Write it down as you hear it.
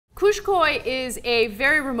Kuşköy is a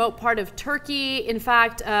very remote part of Turkey. In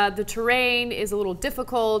fact, the terrain is a little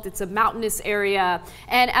difficult. It's a mountainous area.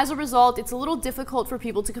 And as a result, it's a little difficult for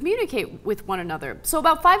people to communicate with one another. So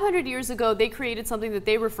about 500 years ago, they created something that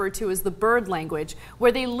they refer to as the bird language,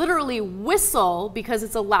 where they literally whistle because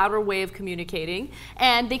it's a louder way of communicating,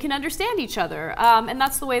 and they can understand each other. And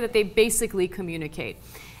that's the way that they basically communicate.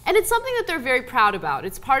 And it's something that they're very proud about.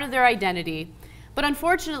 It's part of their identity. But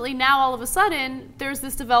unfortunately, now all of a sudden, there's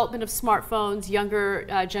this development of smartphones. Younger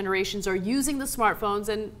generations are using the smartphones,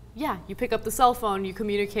 and yeah, you pick up the cell phone, you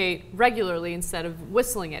communicate regularly instead of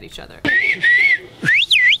whistling at each other.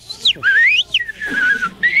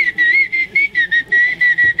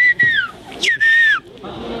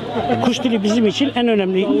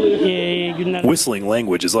 Whistling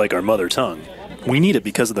language is like our mother tongue. We need it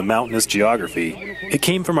because of the mountainous geography. It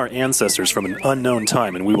came from our ancestors from an unknown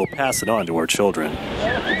time, and we will pass it on to our children.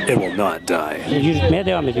 It will not die.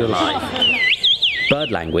 Bird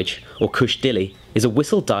language, or Kush dili, is a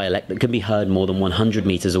whistle dialect that can be heard more than 100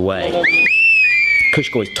 meters away.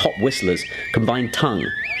 Kuşköy's top whistlers combine tongue,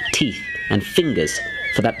 teeth, and fingers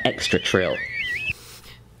for that extra trill.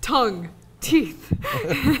 Tongue. Teeth.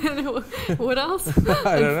 What else?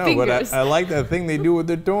 I don't know, but I like that thing they do with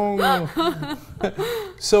their tongue.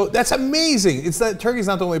 So that's amazing. It's that Turkey's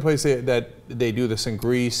not the only place that they do this in.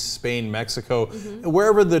 Greece, Spain, Mexico,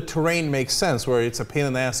 wherever the terrain makes sense, where it's a pain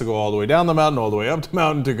in the ass to go all the way down the mountain, all the way up the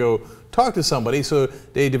mountain to go talk to somebody. So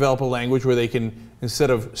they develop a language where they can, instead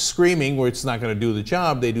of screaming, where it's not going to do the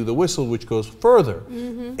job, they do the whistle, which goes further.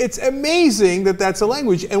 It's amazing that that's a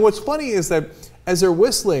language. And what's funny is that as they're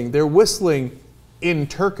whistling in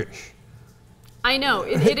Turkish. I know,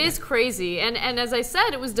 it is crazy. And as I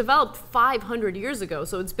said, it was developed 500 years ago,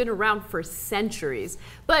 so it's been around for centuries.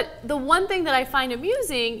 But the one thing that I find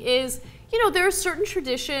amusing is, you know, there are certain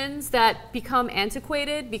traditions that become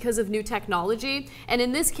antiquated because of new technology. And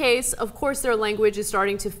in this case, of course, their language is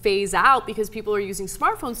starting to phase out because people are using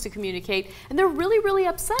smartphones to communicate, and they're really, really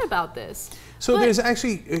upset about this. So there's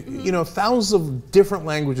actually, you know, thousands of different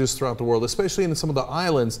languages throughout the world, especially in some of the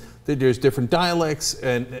islands. There's different dialects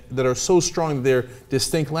and that are so strong that they're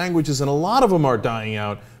distinct languages, and a lot of them are dying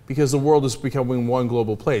out because the world is becoming one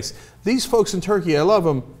global place. These folks in Turkey, I love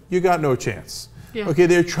them, you got no chance. Yeah. Okay,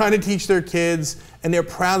 they're trying to teach their kids, and they're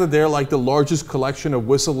proud that they're like the largest collection of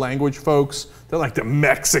whistle language folks. They're like the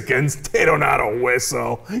Mexicans. They don't know how to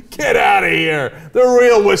whistle. Get out of here. The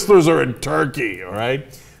real whistlers are in Turkey, all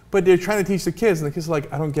right? But they're trying to teach the kids, and the kids are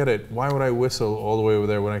like, I don't get it. Why would I whistle all the way over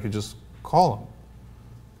there when I could just call them?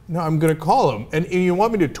 No, I'm going to call them. And you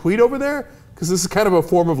want me to tweet over there? Because this is kind of a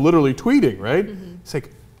form of literally tweeting, right? It's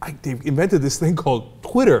like, they've invented this thing called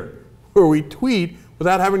Twitter, where we tweet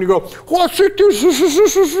without having to go, what's it do?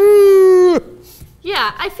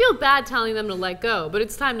 Yeah, I feel bad telling them to let go, but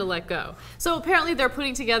it's time to let go. So apparently they're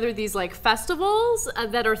putting together these like festivals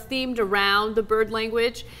that are themed around the bird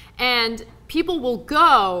language, and people will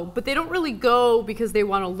go, but they don't really go because they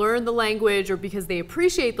want to learn the language or because they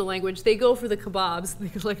appreciate the language. They go for the kebabs,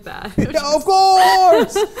 things like that. Yeah, of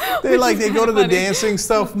course! They go to the dancing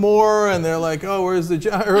stuff more, and they're like, oh, where's the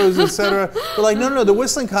gyros, etc. They're like, no, the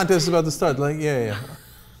whistling contest is about to start. Like, yeah.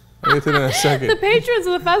 I'll get to that in a second. The patrons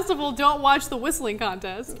of the festival don't watch the whistling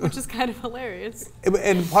contest, which is kind of hilarious.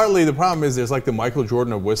 And partly the problem is there's like the Michael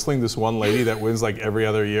Jordan of whistling, this one lady that wins like every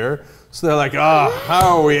other year. So they're like, oh,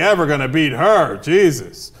 how are we ever going to beat her?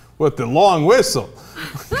 Jesus, with the long whistle.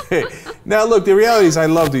 Okay. Now look, the reality is I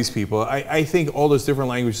love these people. I think all those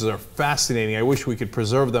different languages are fascinating. I wish we could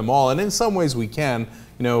preserve them all. And in some ways we can,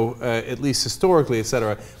 you know, at least historically,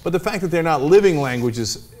 etc. But the fact that they're not living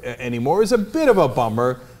languages anymore is a bit of a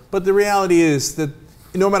bummer. But the reality is that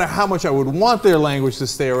no matter how much I would want their language to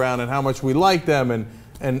stay around and how much we like them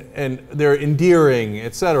and they're endearing,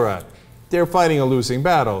 etc., they're fighting a losing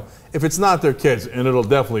battle. If it's not their kids, and it'll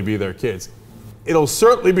definitely be their kids, it'll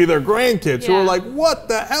certainly be their grandkids who are like, what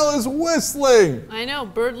the hell is whistling? I know,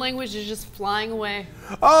 bird language is just flying away.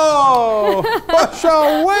 Oh,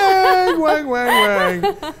 wang, wang, wang,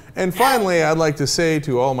 wang. And finally, I'd like to say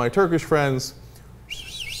to all my Turkish friends,